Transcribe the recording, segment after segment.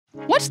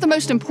What's the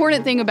most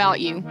important thing about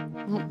you?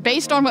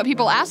 Based on what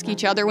people ask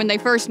each other when they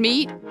first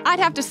meet,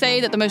 I'd have to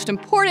say that the most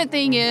important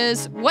thing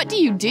is, what do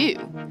you do?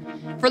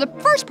 For the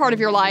first part of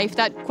your life,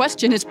 that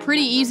question is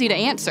pretty easy to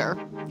answer.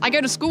 I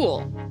go to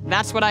school.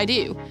 That's what I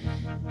do.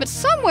 But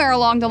somewhere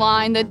along the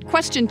line, the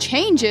question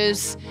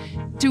changes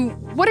to,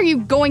 what are you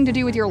going to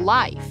do with your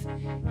life?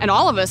 And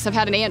all of us have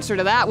had an answer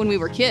to that when we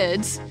were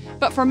kids.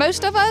 But for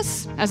most of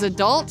us, as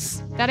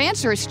adults, that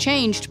answer has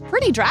changed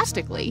pretty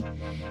drastically.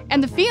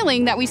 And the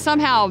feeling that we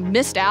somehow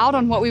missed out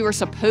on what we were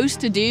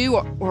supposed to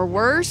do, or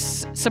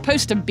worse,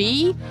 supposed to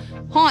be,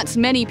 haunts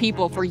many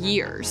people for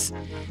years.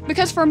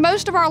 Because for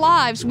most of our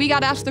lives, we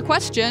got asked the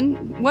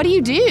question, what do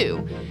you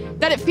do?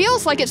 That it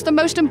feels like it's the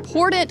most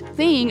important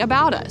thing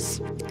about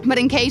us. But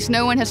in case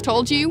no one has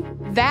told you,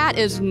 that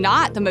is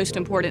not the most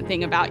important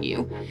thing about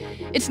you.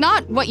 It's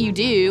not what you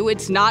do,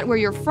 it's not where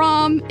you're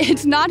from,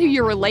 it's not who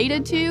you're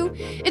related to,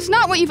 it's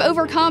not what you've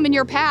overcome in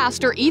your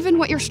past or even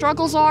what your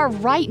struggles are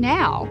right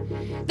now.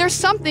 There's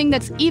something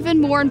that's even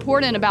more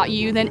important about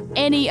you than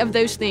any of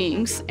those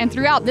things, and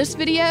throughout this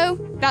video,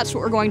 that's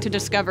what we're going to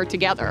discover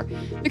together.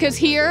 Because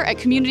here at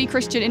Community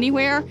Christian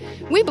Anywhere,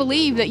 we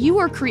believe that you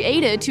were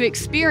created to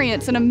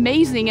experience an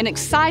amazing and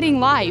exciting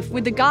life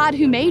with the God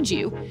who made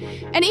you.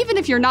 And even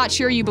if you're not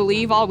sure you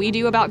believe all we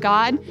do about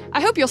God,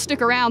 I hope you'll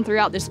stick around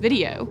throughout this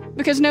video.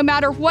 Because no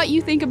matter what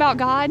you think about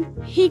God,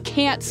 He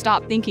can't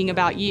stop thinking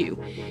about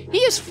you. He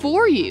is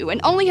for you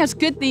and only has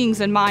good things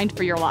in mind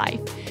for your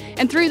life.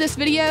 And through this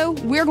video,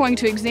 we're going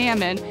to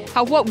examine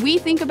how what we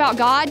think about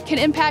God can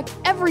impact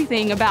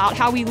everything about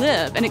how we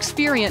live and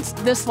experience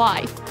this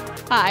life.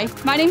 Hi,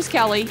 my name's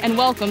Kelly, and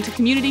welcome to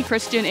Community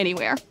Christian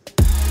Anywhere.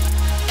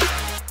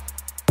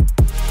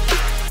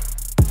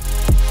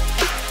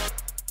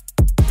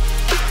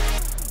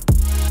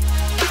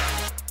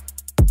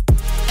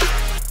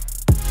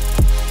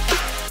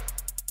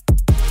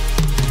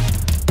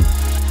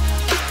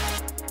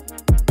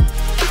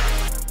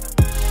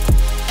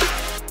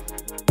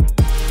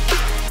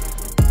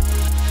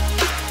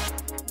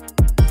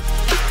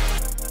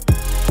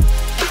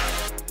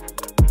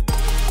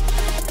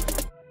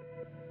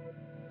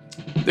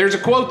 There's a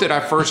quote that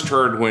I first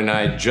heard when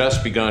I had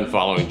just begun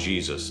following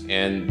Jesus,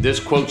 and this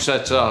quote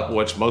sets up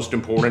what's most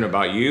important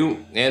about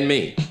you and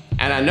me.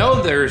 And I know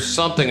there's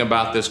something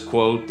about this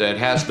quote that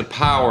has the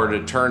power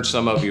to turn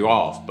some of you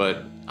off,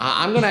 but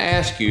I'm going to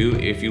ask you,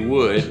 if you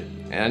would,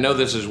 and I know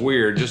this is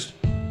weird, just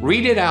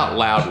read it out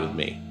loud with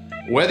me,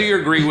 whether you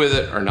agree with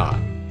it or not.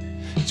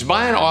 It's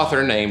by an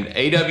author named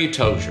A.W.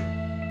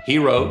 Tozer. He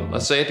wrote,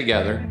 let's say it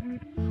together,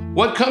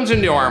 "What comes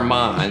into our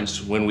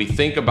minds when we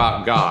think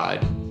about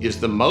God is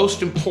the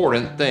most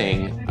important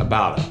thing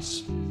about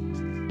us."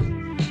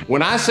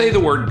 When I say the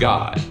word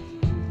God,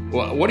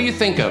 what do you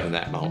think of in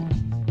that moment?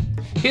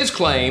 His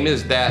claim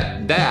is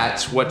that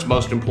that's what's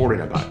most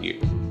important about you.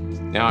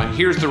 Now,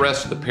 here's the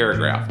rest of the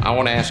paragraph. I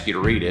want to ask you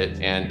to read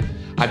it, and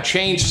I've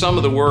changed some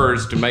of the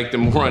words to make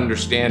them more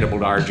understandable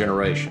to our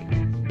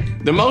generation.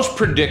 The most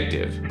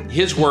predictive,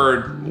 his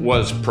word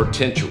was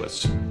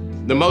portentous.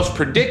 The most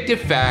predictive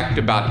fact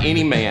about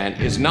any man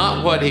is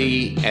not what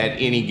he at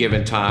any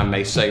given time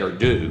may say or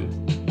do,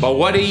 but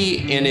what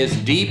he in his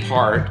deep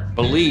heart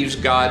believes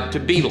God to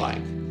be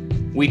like.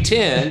 We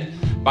tend,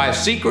 by a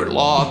secret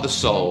law of the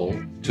soul,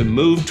 to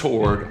move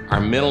toward our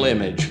mental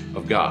image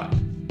of God.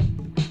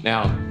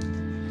 Now,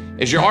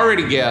 as you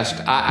already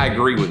guessed, I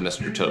agree with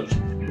Mr. Tozer.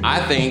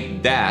 I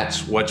think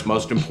that's what's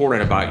most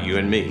important about you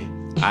and me.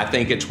 I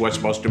think it's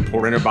what's most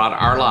important about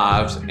our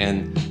lives,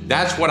 and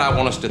that's what I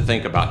want us to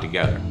think about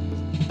together.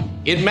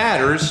 It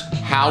matters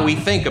how we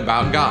think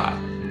about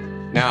God.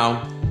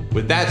 Now,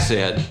 with that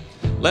said,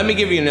 let me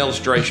give you an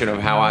illustration of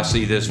how I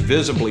see this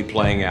visibly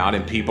playing out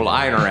in people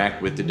I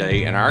interact with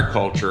today in our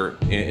culture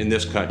in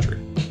this country.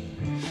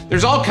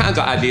 There's all kinds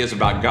of ideas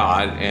about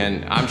God,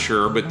 and I'm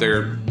sure, but there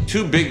are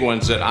two big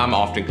ones that I'm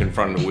often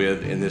confronted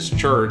with in this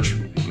church,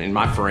 in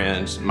my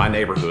friends, my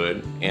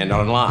neighborhood, and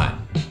online.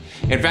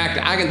 In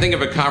fact, I can think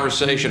of a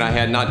conversation I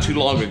had not too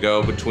long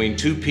ago between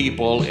two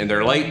people in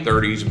their late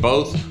 30s,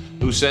 both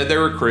who said they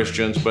were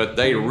Christians, but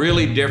they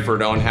really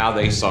differed on how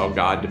they saw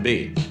God to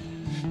be.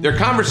 Their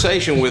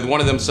conversation with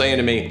one of them saying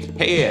to me,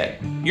 "Hey Ed,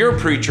 you're a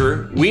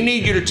preacher, we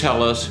need you to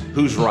tell us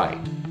who's right."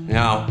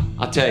 Now,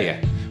 I'll tell you,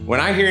 when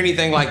I hear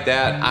anything like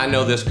that, I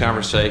know this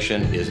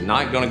conversation is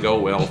not gonna go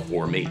well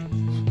for me.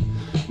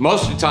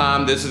 Most of the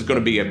time, this is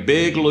gonna be a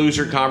big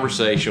loser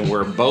conversation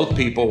where both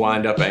people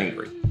wind up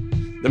angry.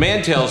 The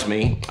man tells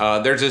me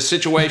there's a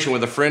situation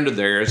with a friend of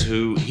theirs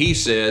who he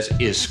says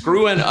is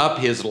screwing up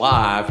his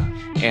life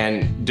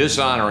and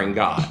dishonoring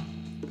God.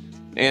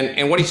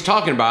 And what he's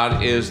talking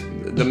about is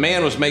the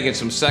man was making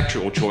some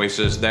sexual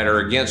choices that are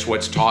against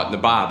what's taught in the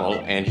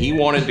Bible, and he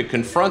wanted to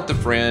confront the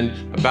friend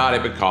about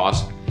it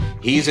because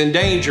he's in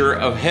danger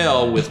of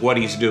hell with what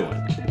he's doing.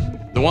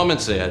 The woman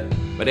said,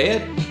 "But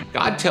Ed,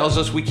 God tells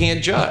us we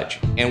can't judge,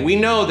 and we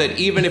know that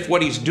even if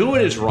what he's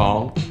doing is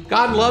wrong,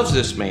 God loves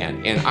this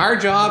man, and our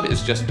job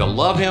is just to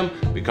love him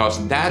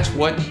because that's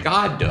what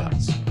God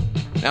does."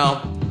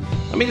 Now,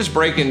 let me just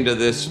break into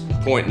this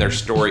point in their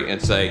story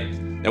and say,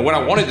 And what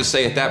I wanted to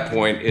say at that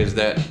point is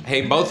that,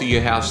 hey, both of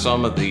you have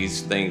some of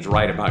these things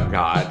right about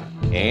God,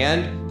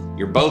 and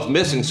you're both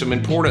missing some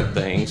important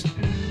things,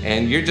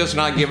 and you're just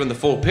not given the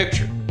full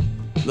picture.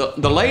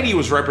 The lady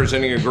was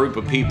representing a group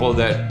of people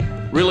that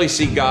really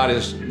see God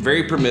as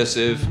very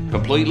permissive,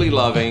 completely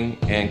loving,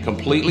 and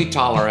completely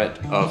tolerant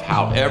of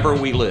however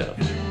we live.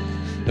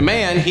 The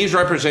man, he's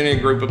representing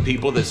a group of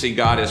people that see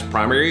God as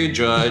primarily a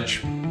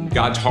judge.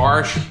 God's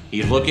harsh.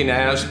 He's looking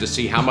at us to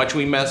see how much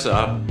we mess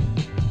up.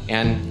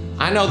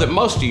 And I know that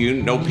most of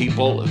you know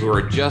people who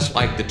are just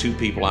like the two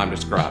people I'm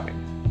describing.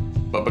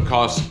 But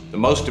because the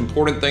most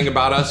important thing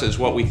about us is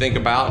what we think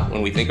about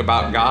when we think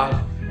about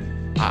God,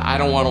 I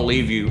don't want to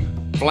leave you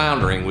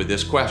floundering with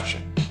this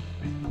question.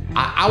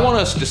 I want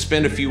us to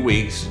spend a few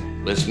weeks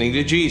listening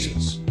to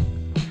Jesus.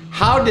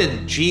 How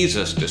did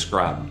Jesus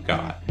describe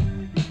God?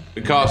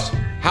 Because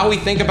how we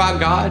think about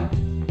God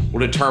will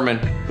determine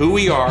who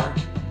we are,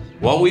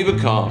 what we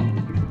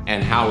become,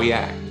 and how we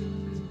act.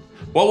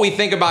 What we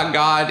think about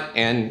God,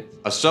 and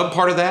a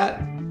subpart of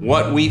that,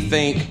 what we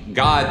think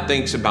God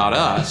thinks about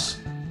us,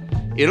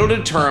 it'll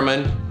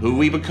determine who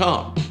we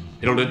become.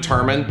 It'll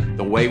determine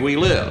the way we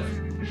live.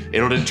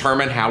 It'll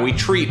determine how we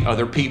treat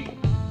other people.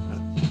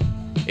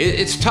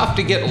 It's tough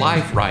to get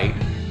life right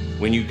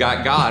when you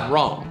got God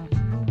wrong.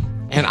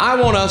 And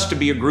I want us to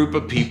be a group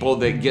of people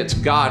that gets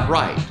God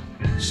right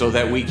so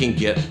that we can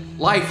get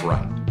life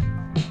right.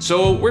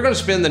 So we're going to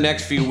spend the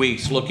next few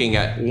weeks looking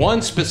at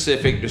one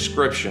specific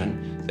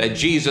description that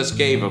Jesus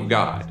gave of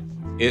God.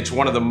 It's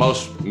one of the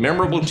most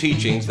memorable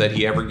teachings that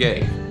he ever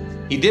gave.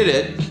 He did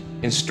it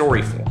in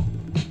story form.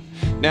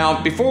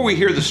 Now, before we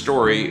hear the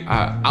story,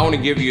 I want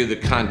to give you the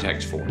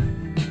context for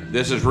it.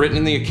 This is written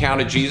in the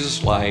account of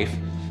Jesus' life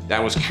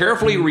that was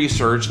carefully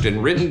researched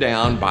and written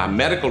down by a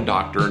medical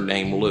doctor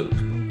named Luke.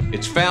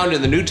 It's found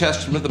in the New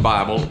Testament of the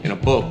Bible in a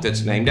book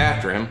that's named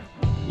after him,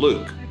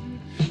 Luke.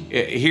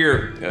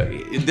 Here,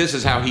 this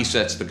is how he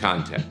sets the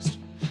context.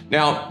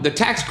 Now, the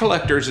tax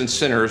collectors and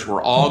sinners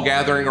were all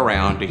gathering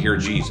around to hear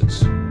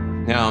Jesus.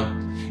 Now,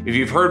 if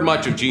you've heard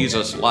much of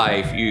Jesus'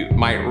 life, you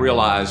might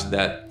realize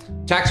that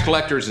tax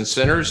collectors and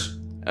sinners,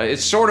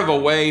 it's sort of a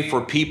way for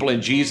people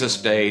in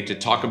Jesus' day to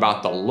talk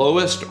about the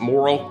lowest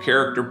moral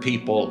character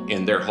people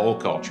in their whole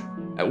culture.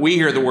 We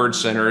hear the word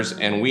sinners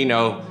and we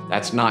know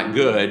that's not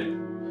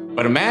good,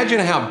 but imagine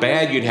how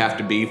bad you'd have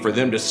to be for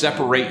them to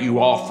separate you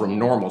off from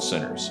normal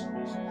sinners.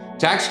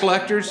 Tax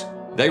collectors,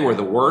 they were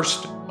the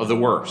worst of the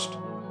worst.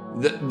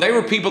 They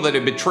were people that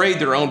had betrayed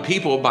their own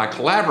people by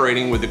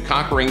collaborating with the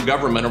conquering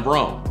government of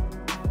Rome.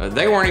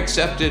 They weren't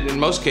accepted in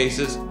most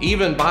cases,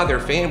 even by their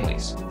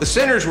families. The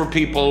sinners were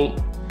people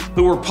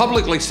who were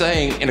publicly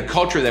saying, in a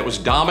culture that was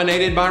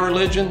dominated by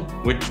religion,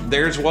 which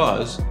theirs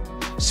was,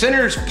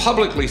 sinners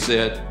publicly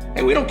said,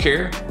 hey, we don't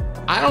care.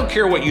 I don't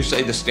care what you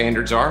say the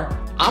standards are.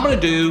 I'm going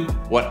to do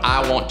what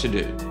I want to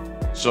do.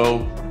 So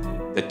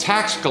the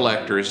tax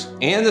collectors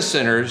and the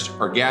sinners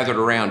are gathered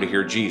around to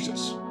hear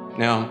Jesus.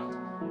 Now,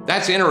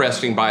 that's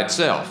interesting by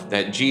itself,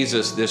 that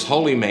Jesus, this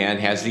holy man,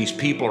 has these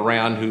people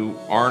around who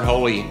aren't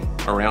holy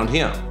around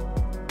him.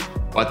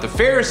 But the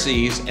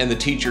Pharisees and the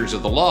teachers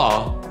of the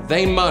law,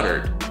 they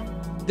muttered,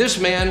 this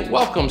man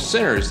welcomes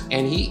sinners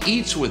and he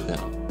eats with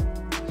them.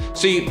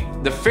 See,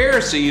 the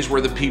Pharisees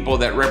were the people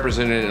that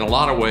represented in a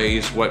lot of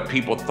ways what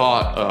people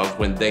thought of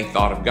when they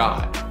thought of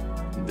God.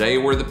 They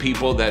were the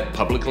people that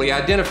publicly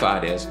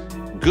identified as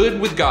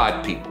good with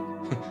God people.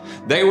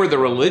 They were the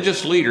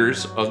religious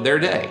leaders of their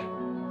day.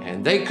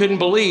 And they couldn't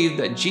believe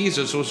that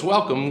Jesus was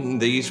welcoming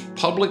these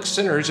public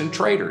sinners and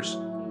traitors.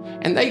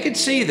 And they could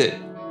see that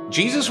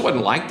Jesus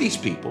wasn't like these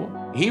people.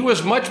 He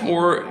was much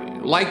more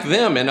like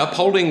them in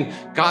upholding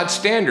God's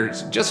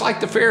standards, just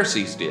like the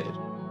Pharisees did.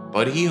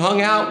 But he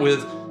hung out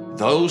with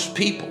those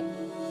people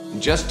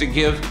just to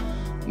give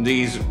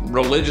these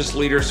religious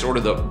leaders sort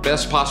of the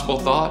best possible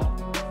thought.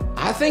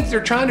 I think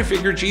they're trying to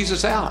figure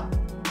Jesus out,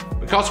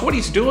 because what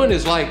he's doing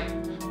is like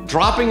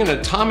dropping an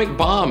atomic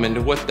bomb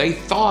into what they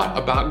thought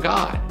about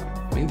God.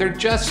 I mean, they're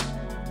just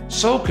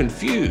so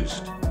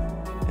confused.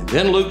 And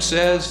then Luke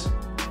says,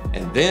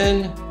 and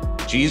then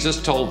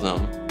Jesus told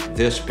them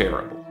this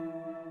parable.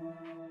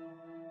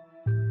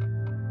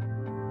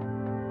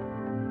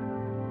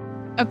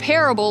 A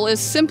parable is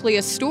simply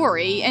a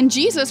story, and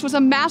Jesus was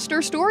a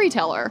master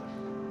storyteller.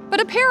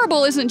 But a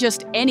parable isn't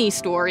just any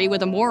story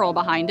with a moral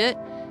behind it.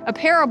 A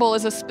parable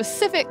is a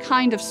specific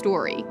kind of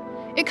story.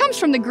 It comes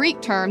from the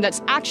Greek term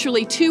that's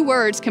actually two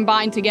words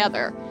combined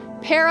together,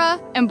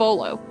 para and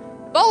bolo.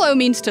 Bolo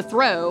means to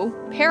throw,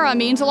 para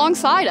means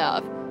alongside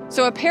of.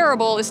 So a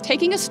parable is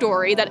taking a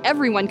story that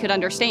everyone could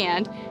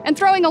understand and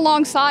throwing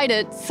alongside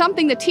it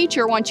something the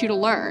teacher wants you to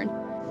learn.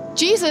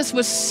 Jesus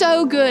was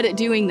so good at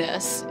doing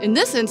this. In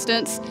this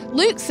instance,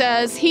 Luke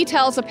says he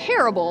tells a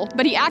parable,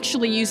 but he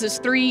actually uses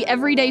 3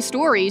 everyday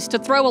stories to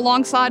throw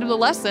alongside of the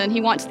lesson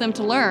he wants them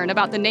to learn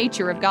about the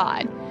nature of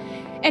God.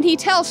 And he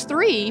tells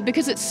 3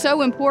 because it's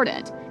so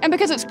important, and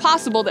because it's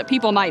possible that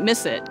people might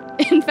miss it.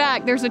 In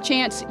fact, there's a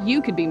chance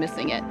you could be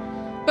missing it.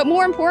 But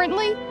more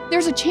importantly,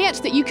 there's a chance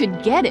that you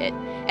could get it.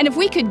 And if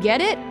we could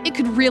get it, it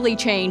could really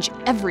change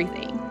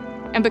everything.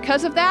 And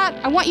because of that,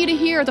 I want you to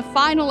hear the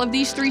final of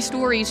these 3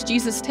 stories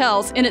Jesus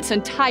tells in its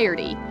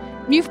entirety.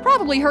 You've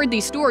probably heard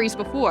these stories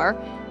before,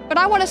 but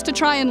I want us to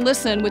try and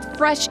listen with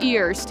fresh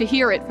ears to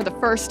hear it for the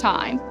first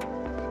time.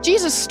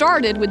 Jesus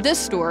started with this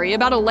story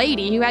about a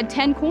lady who had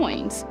 10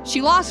 coins.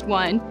 She lost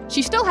one,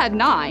 she still had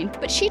 9,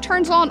 but she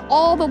turns on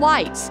all the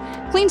lights,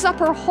 cleans up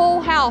her whole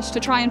house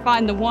to try and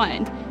find the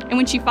one. And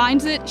when she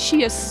finds it,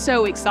 she is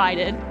so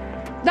excited.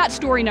 That's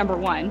story number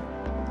 1.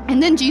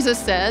 And then Jesus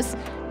says,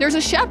 there's a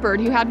shepherd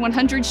who had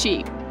 100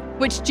 sheep,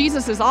 which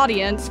Jesus'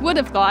 audience would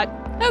have thought,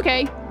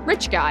 okay,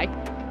 rich guy.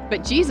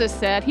 But Jesus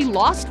said he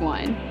lost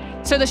one.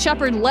 So the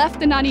shepherd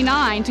left the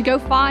 99 to go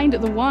find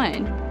the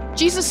one.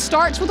 Jesus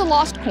starts with a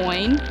lost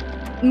coin,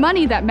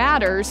 money that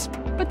matters,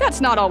 but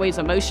that's not always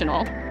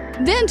emotional.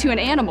 Then to an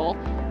animal,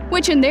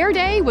 which in their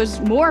day was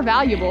more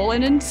valuable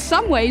and in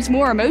some ways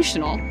more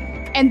emotional.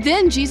 And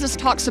then Jesus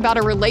talks about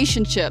a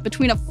relationship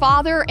between a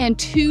father and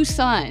 2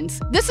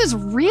 sons. This is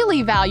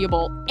really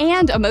valuable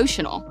and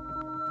emotional.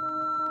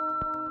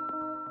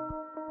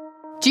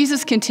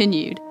 Jesus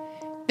continued,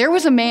 there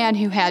was a man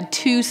who had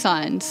 2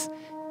 sons.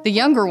 The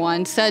younger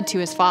one said to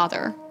his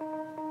father,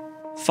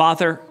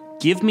 Father,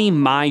 give me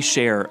my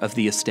share of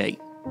the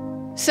estate.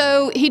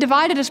 So he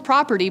divided his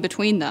property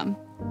between them.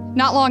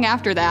 Not long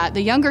after that,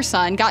 the younger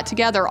son got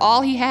together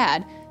all he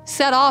had,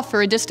 set off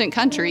for a distant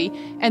country,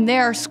 and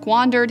there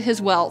squandered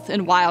his wealth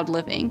in wild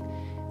living.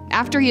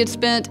 After he had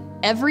spent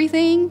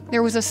everything,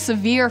 there was a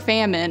severe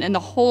famine in the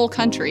whole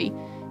country,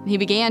 and he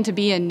began to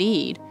be in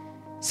need.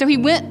 So he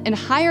went and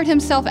hired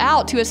himself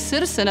out to a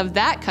citizen of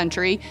that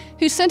country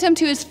who sent him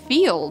to his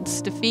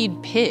fields to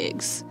feed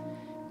pigs.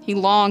 He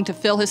longed to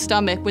fill his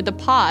stomach with the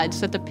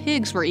pods that the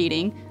pigs were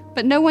eating,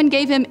 but no one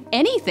gave him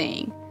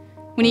anything.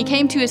 When he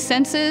came to his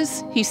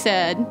senses, he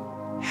said,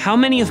 How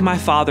many of my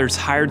father's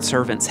hired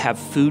servants have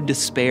food to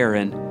spare,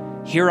 and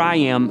here I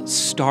am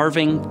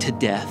starving to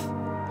death?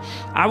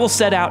 I will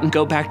set out and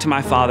go back to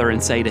my father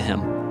and say to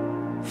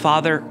him,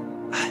 Father,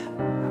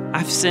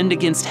 I've sinned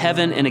against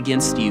heaven and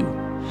against you.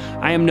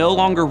 I am no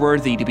longer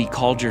worthy to be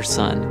called your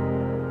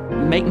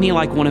son. Make me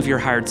like one of your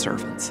hired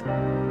servants.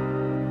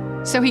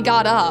 So he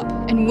got up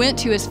and went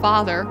to his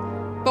father.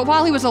 But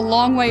while he was a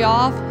long way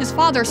off, his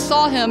father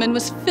saw him and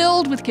was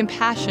filled with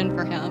compassion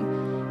for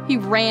him. He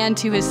ran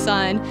to his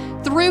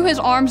son, threw his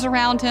arms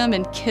around him,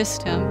 and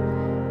kissed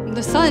him.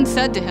 The son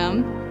said to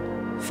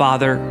him,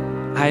 Father,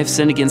 I have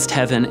sinned against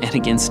heaven and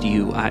against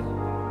you.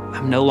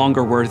 I'm no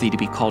longer worthy to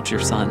be called your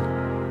son.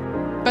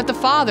 But the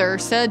father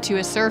said to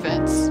his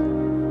servants,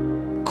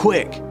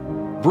 Quick,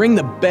 bring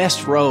the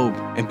best robe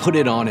and put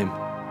it on him.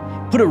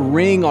 Put a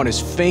ring on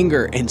his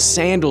finger and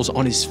sandals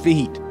on his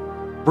feet.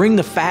 Bring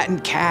the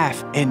fattened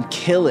calf and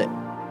kill it.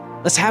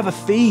 Let's have a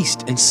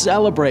feast and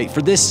celebrate,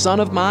 for this son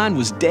of mine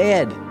was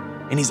dead,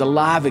 and he's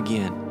alive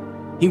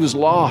again. He was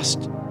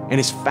lost and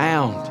is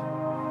found.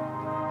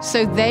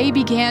 So they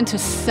began to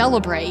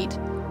celebrate.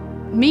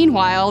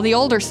 Meanwhile, the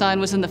older son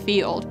was in the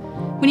field.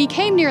 When he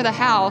came near the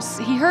house,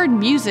 he heard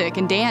music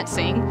and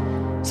dancing.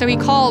 So he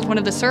called one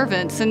of the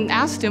servants and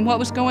asked him what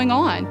was going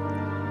on.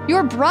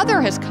 Your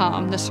brother has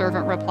come, the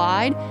servant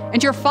replied,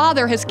 and your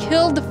father has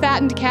killed the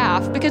fattened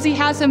calf because he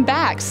has him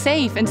back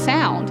safe and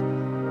sound.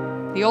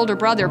 The older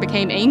brother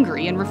became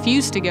angry and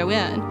refused to go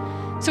in.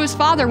 So his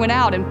father went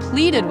out and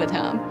pleaded with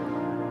him.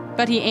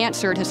 But he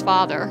answered his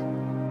father,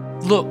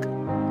 Look,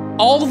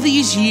 all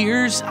these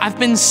years I've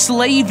been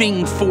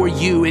slaving for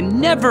you and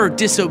never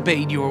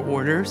disobeyed your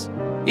orders.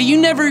 You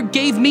never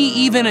gave me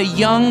even a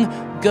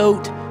young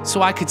goat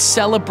so I could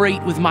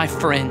celebrate with my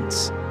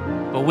friends.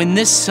 But when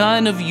this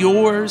son of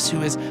yours, who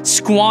has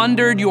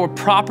squandered your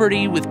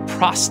property with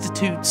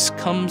prostitutes,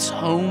 comes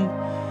home,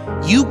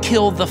 you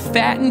kill the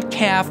fattened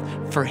calf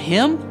for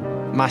him?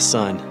 My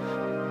son,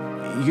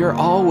 you're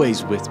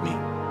always with me,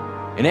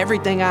 and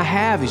everything I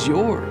have is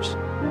yours.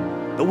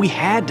 But we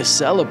had to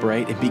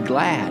celebrate and be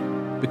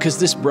glad, because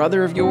this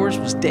brother of yours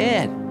was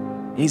dead,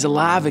 and he's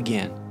alive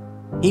again.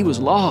 He was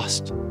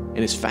lost and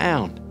is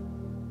found.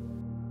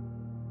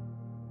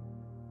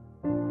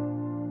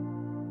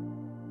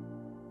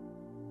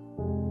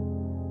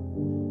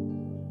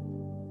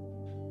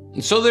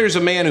 And so there's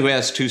a man who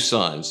has 2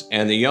 sons,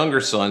 and the younger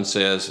son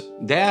says,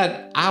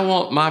 Dad, I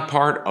want my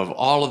part of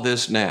all of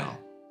this now.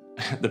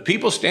 The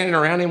people standing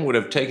around him would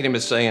have taken him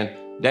as saying,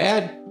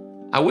 Dad,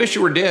 I wish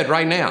you were dead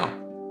right now.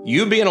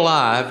 You being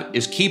alive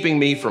is keeping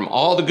me from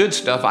all the good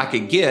stuff I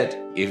could get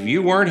if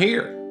you weren't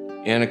here.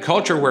 In a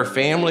culture where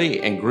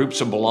family and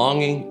groups of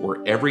belonging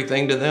were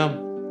everything to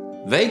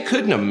them, they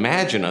couldn't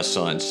imagine a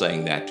son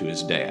saying that to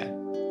his dad.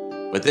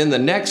 But then the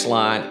next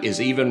line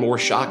is even more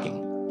shocking.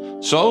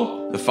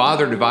 So the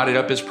father divided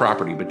up his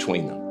property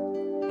between them.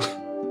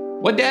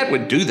 What dad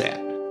would do that?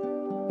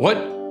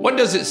 What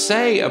does it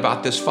say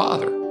about this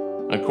father?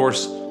 Of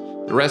course,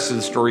 the rest of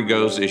the story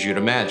goes as you'd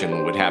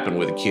imagine would happen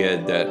with a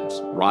kid that's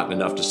rotten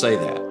enough to say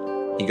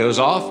that. He goes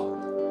off,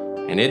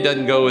 and it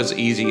doesn't go as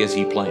easy as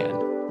he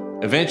planned.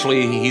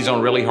 Eventually, he's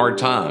on really hard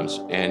times,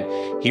 and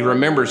he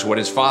remembers what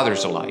his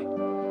father's like.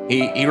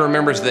 He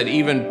remembers that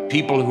even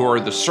people who are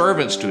the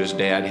servants to his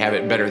dad have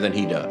it better than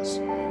he does.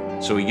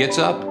 So he gets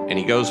up and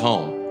he goes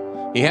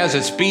home. He has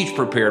a speech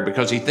prepared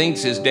because he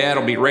thinks his dad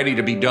will be ready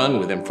to be done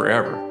with him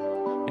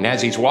forever. And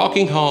as he's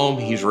walking home,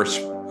 he's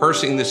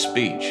rehearsing this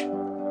speech.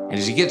 And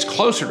as he gets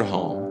closer to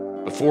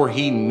home, before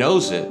he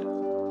knows it,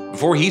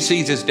 before he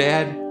sees his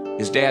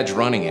dad's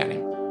running at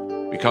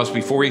him. Because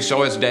before he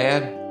saw his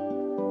dad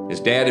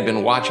had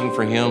been watching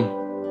for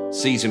him,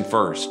 sees him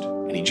first.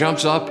 And he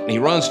jumps up and he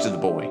runs to the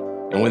boy.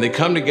 And when they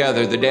come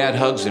together, the dad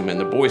hugs him and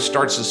the boy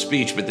starts the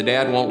speech, but the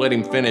dad won't let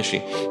him finish.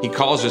 He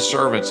calls his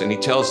servants and he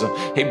tells them,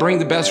 hey, bring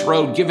the best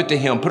robe, give it to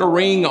him. Put a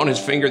ring on his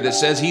finger that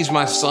says he's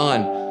my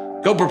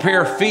son. Go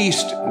prepare a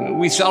feast.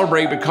 We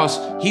celebrate because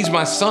he's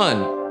my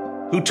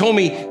son who told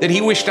me that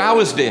he wished I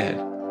was dead.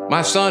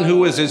 My son who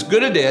was as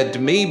good a dad to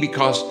me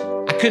because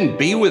I couldn't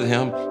be with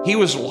him. He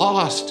was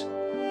lost.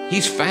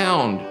 He's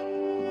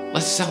found.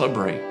 Let's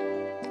celebrate.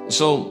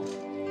 So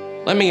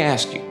let me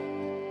ask you,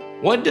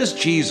 what does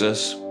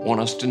Jesus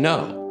want us to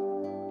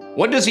know?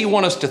 What does he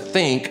want us to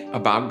think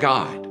about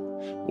God?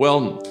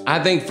 Well,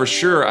 I think for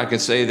sure I can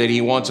say that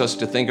he wants us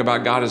to think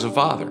about God as a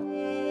father.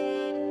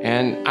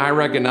 And I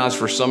recognize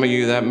for some of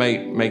you that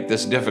may make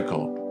this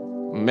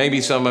difficult.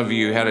 Maybe some of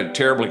you had a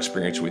terrible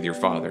experience with your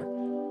father,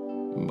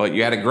 but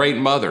you had a great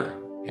mother,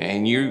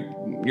 and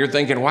you're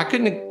thinking, why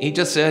couldn't he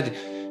just said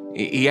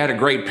he had a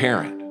great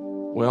parent?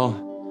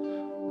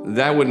 Well,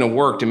 that wouldn't have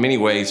worked in many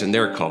ways in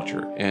their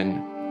culture.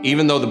 And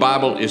even though the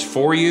Bible is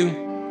for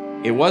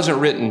you, it wasn't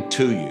written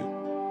to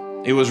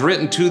you. It was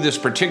written to this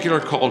particular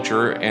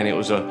culture, and it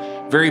was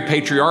a very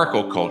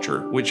patriarchal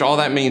culture, which all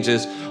that means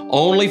is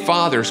only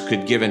fathers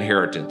could give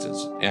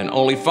inheritances, and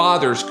only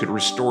fathers could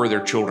restore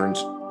their children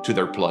to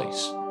their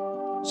place.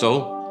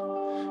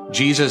 So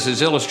Jesus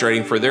is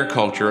illustrating for their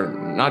culture,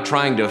 not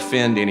trying to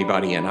offend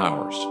anybody in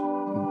ours.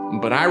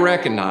 But I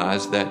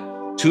recognize that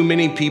too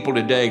many people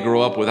today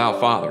grow up without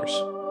fathers.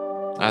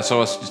 I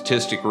saw a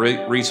statistic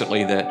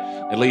recently that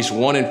at least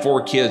 1 in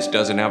 4 kids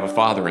doesn't have a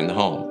father in the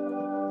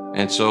home.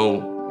 And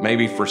so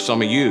maybe for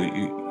some of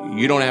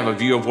you don't have a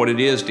view of what it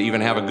is to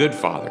even have a good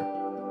father.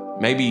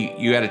 Maybe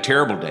you had a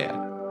terrible dad.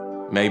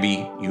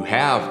 Maybe you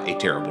have a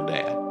terrible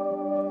dad.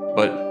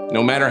 But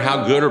no matter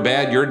how good or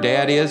bad your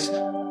dad is,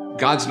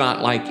 God's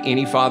not like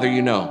any father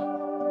you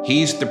know.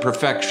 He's the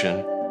perfection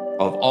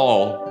of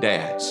all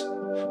dads.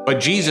 But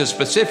Jesus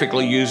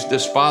specifically used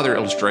this father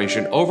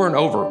illustration over and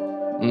over.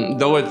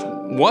 Though it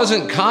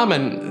wasn't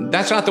common,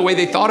 that's not the way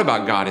they thought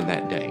about God in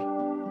that day.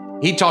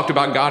 He talked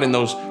about God in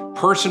those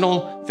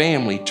personal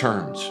family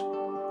terms.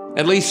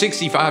 At least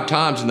 65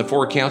 times in the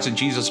 4 accounts of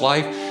Jesus'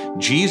 life,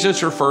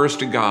 Jesus refers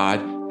to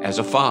God as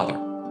a father.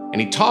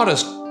 And he taught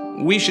us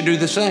we should do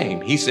the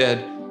same. He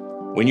said,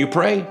 when you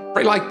pray,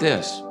 pray like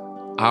this,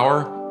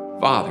 our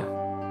Father.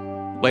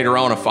 Later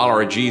on, a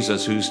follower of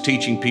Jesus who's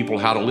teaching people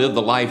how to live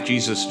the life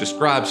Jesus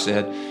described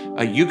said,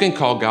 you can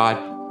call God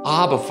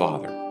Abba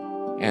Father.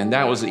 And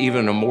that was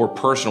even a more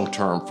personal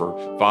term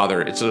for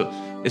father.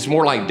 It's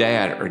more like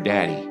dad or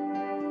daddy.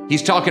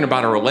 He's talking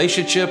about a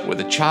relationship with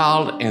a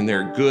child and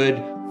their good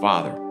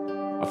father.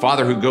 A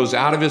father who goes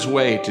out of his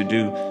way to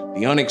do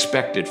the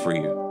unexpected for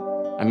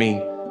you. I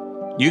mean,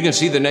 you can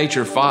see the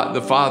nature of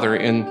the father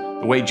in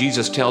the way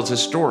Jesus tells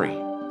his story.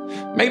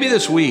 Maybe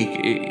this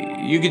week,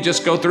 you could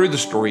just go through the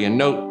story and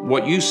note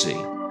what you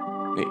see.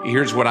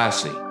 Here's what I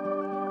see.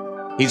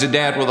 He's a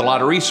dad with a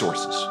lot of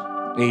resources.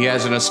 He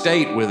has an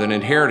estate with an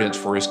inheritance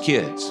for his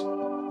kids.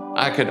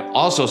 I could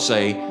also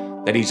say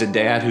that he's a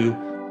dad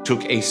who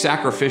took a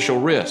sacrificial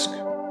risk.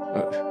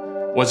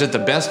 Was it the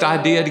best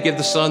idea to give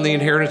the son the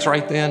inheritance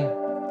right then?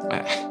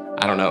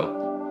 I don't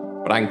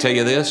know. But I can tell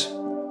you this,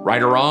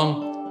 right or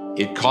wrong,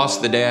 it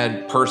cost the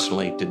dad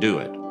personally to do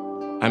it.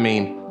 I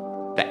mean,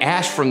 the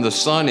ash from the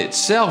son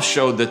itself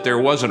showed that there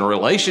wasn't a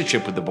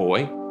relationship with the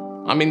boy.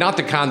 I mean, not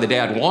the kind the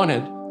dad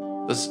wanted.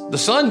 The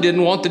son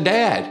didn't want the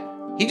dad.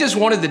 He just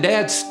wanted the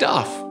dad's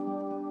stuff.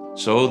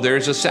 So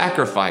there's a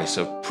sacrifice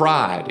of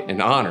pride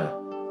and honor,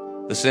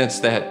 the sense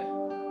that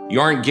you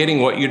aren't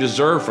getting what you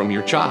deserve from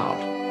your child.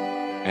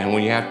 And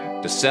when you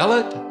have to sell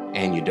it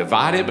and you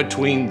divide it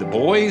between the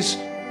boys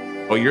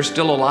while you're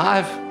still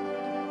alive,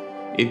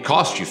 it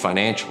costs you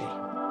financially.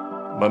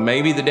 But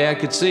maybe the dad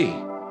could see,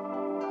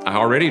 I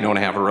already don't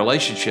have a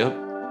relationship.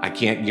 I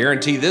can't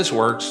guarantee this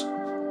works,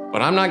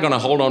 but I'm not going to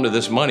hold on to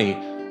this money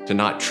to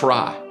not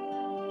try.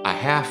 I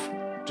have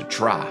to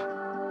try.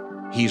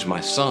 He's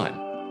my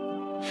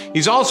son.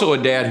 He's also a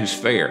dad who's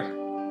fair.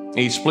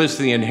 He splits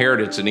the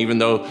inheritance, and even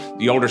though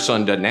the older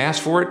son doesn't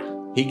ask for it,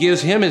 he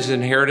gives him his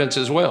inheritance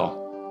as well.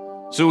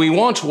 So he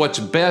wants what's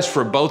best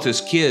for both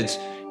his kids,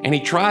 and he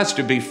tries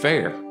to be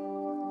fair.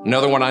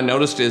 Another one I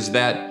noticed is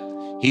that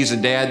he's a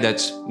dad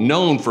that's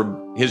known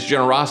for his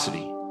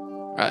generosity.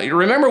 You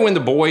remember when the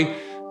boy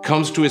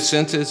comes to his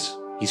senses?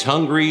 He's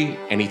hungry,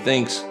 and he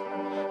thinks,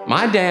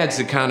 my dad's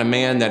the kind of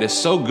man that is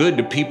so good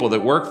to people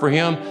that work for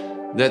him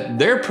that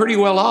they're pretty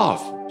well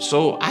off.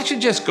 So I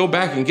should just go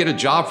back and get a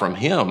job from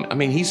him. I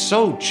mean, he's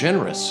so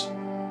generous.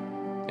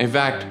 In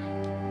fact,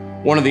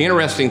 One of the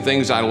interesting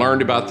things I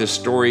learned about this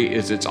story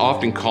is it's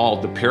often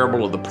called the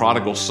parable of the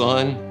prodigal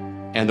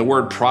son, and the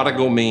word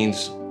prodigal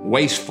means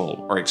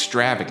wasteful or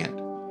extravagant.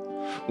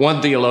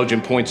 One theologian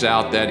points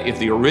out that if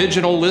the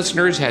original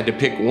listeners had to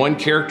pick one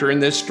character in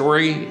this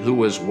story who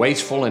was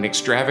wasteful and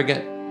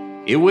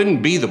extravagant, it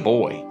wouldn't be the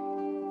boy,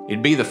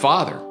 it'd be the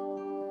father.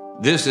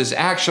 This is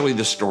actually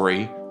the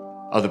story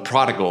of the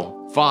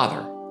prodigal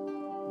father,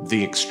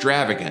 the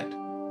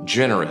extravagant,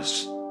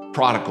 generous,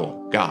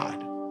 prodigal God.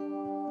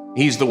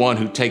 He's the one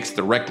who takes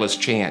the reckless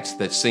chance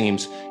that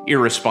seems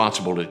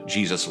irresponsible to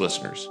Jesus'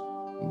 listeners.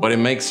 But it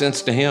makes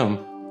sense to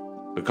him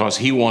because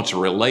he wants a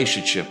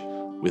relationship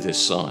with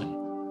his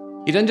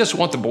son. He doesn't just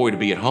want the boy to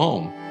be at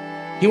home.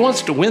 He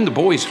wants to win the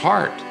boy's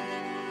heart.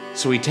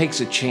 So he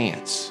takes a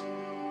chance.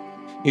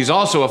 He's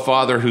also a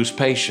father who's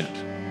patient.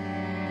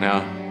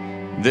 Now,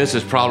 this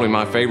is probably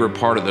my favorite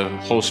part of the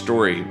whole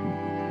story,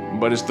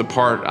 but it's the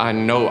part I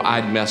know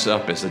I'd mess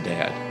up as a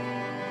dad.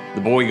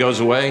 The boy goes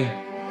away,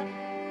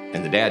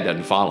 and the dad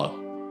doesn't follow.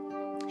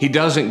 He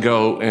doesn't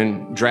go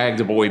and drag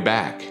the boy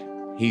back.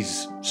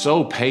 He's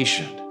so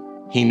patient.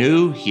 He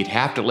knew he'd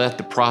have to let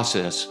the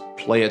process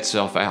play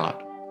itself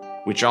out,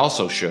 which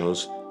also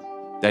shows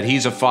that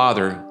he's a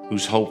father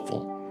who's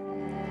hopeful.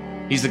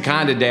 He's the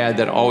kind of dad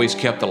that always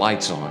kept the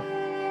lights on.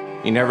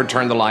 He never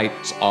turned the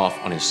lights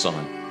off on his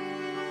son.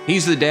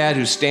 He's the dad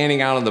who's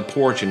standing out on the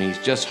porch and he's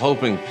just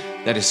hoping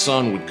that his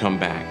son would come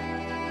back.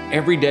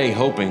 Every day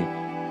hoping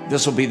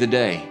this will be the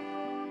day.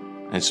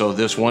 And so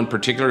this one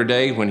particular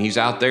day when he's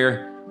out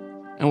there,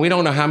 and we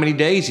don't know how many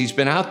days he's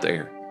been out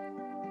there,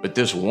 but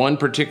this one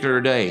particular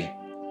day,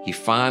 he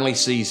finally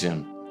sees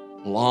him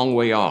a long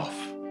way off.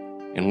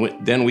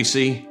 And then we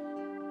see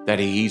that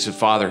he's a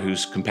father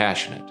who's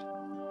compassionate.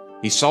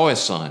 He saw his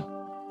son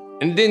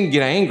and didn't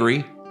get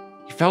angry.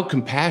 He felt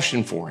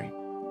compassion for him.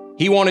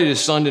 He wanted his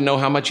son to know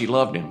how much he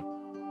loved him.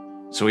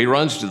 So he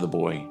runs to the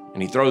boy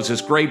and he throws this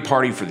great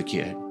party for the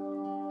kid.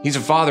 He's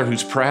a father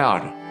who's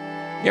proud.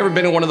 You ever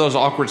been in one of those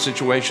awkward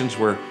situations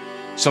where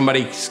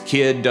somebody's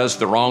kid does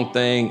the wrong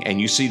thing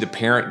and you see the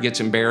parent gets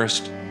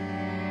embarrassed?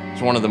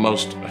 It's one of the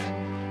most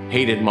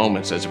hated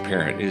moments as a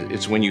parent.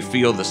 It's when you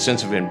feel the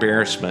sense of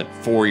embarrassment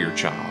for your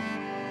child.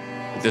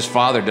 But this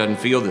father doesn't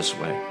feel this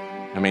way.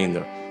 I mean,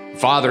 the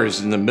father is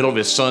in the middle of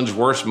his son's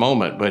worst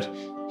moment, but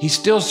he's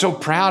still so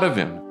proud of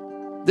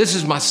him. This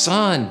is my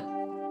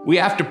son. We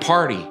have to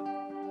party.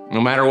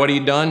 No matter what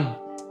he'd done,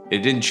 it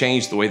didn't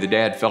change the way the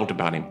dad felt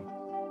about him.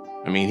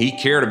 I mean, he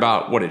cared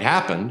about what had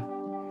happened,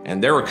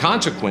 and there were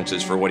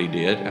consequences for what he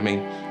did. I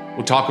mean,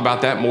 we'll talk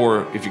about that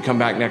more if you come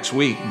back next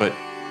week, but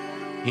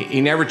he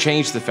never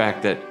changed the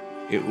fact that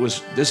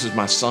this is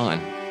my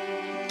son.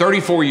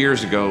 34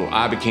 years ago,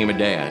 I became a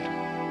dad,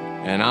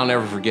 and I'll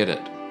never forget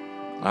it.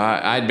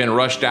 I'd been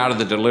rushed out of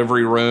the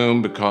delivery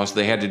room because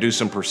they had to do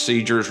some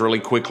procedures really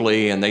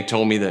quickly, and they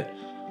told me that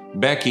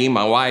Becky,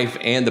 my wife,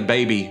 and the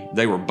baby,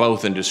 they were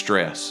both in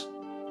distress.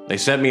 They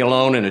set me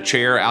alone in a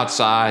chair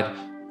outside,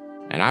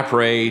 and I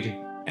prayed,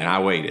 and I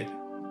waited.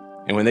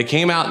 And when they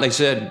came out and they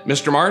said,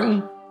 "Mr.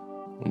 Martin,"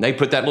 and they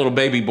put that little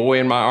baby boy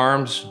in my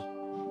arms,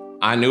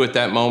 I knew at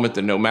that moment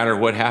that no matter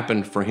what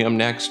happened for him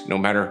next, no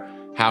matter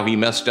how he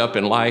messed up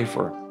in life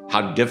or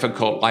how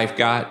difficult life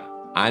got,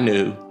 I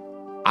knew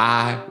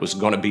I was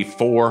going to be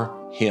for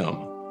him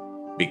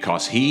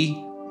because he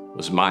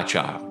was my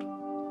child.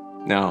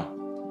 Now,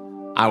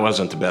 I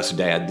wasn't the best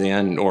dad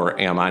then, nor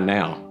am I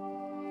now,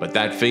 but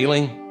that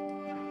feeling,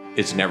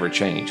 it's never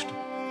changed.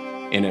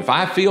 And if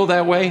I feel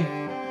that way,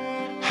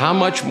 how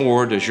much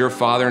more does your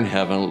Father in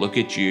heaven look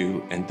at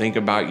you and think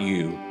about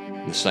you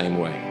in the same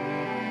way?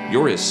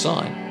 You're his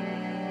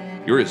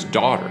son. You're his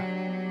daughter.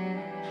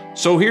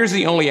 So here's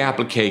the only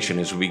application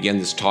as we begin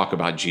this talk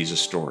about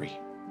Jesus' story.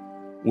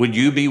 Would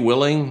you be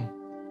willing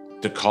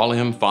to call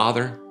him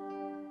Father?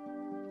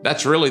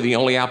 That's really the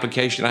only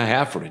application I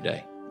have for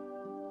today.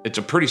 It's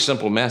a pretty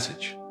simple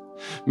message.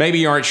 Maybe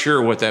you aren't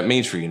sure what that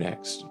means for you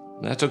next.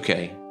 That's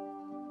okay.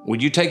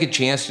 Would you take a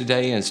chance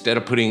today, instead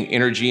of putting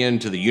energy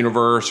into the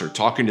universe or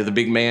talking to the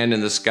big man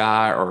in the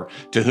sky or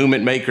to whom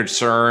it may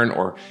concern,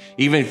 or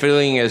even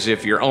feeling as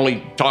if you're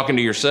only talking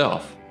to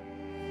yourself?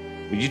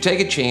 Would you take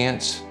a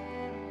chance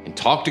and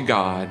talk to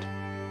God,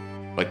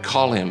 but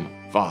call him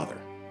Father?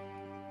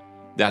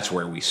 That's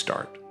where we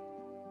start.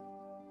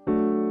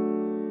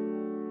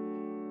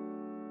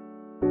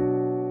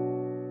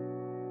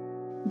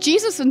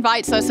 Jesus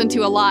invites us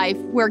into a life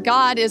where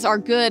God is our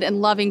good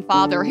and loving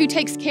Father who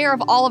takes care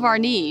of all of our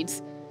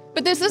needs.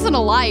 But this isn't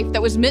a life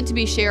that was meant to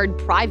be shared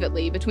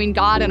privately between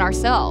God and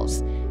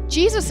ourselves.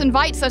 Jesus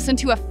invites us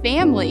into a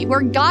family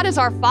where God is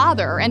our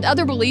Father and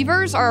other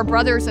believers are our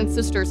brothers and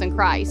sisters in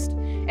Christ.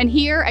 And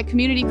here at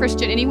Community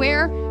Christian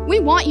Anywhere, we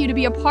want you to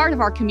be a part of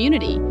our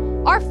community,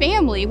 our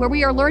family where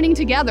we are learning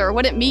together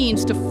what it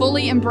means to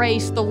fully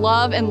embrace the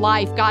love and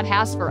life God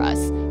has for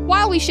us,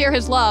 while we share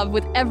his love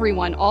with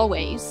everyone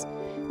always.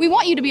 We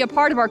want you to be a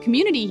part of our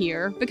community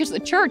here because the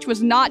church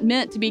was not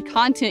meant to be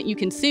content you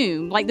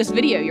consume, like this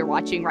video you're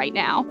watching right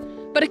now,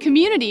 but a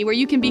community where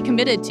you can be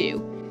committed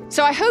to.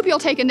 So I hope you'll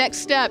take a next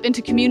step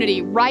into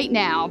community right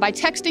now by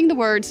texting the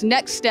words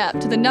 "next step"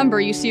 to the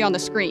number you see on the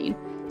screen.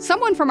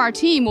 Someone from our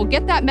team will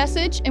get that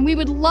message, and we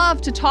would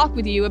love to talk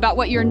with you about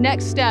what your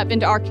next step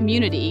into our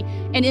community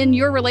and in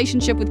your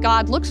relationship with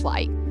God looks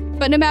like.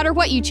 But no matter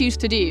what you choose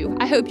to do,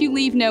 I hope you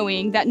leave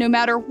knowing that no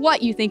matter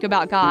what you think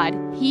about God,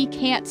 He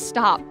can't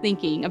stop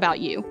thinking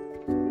about you.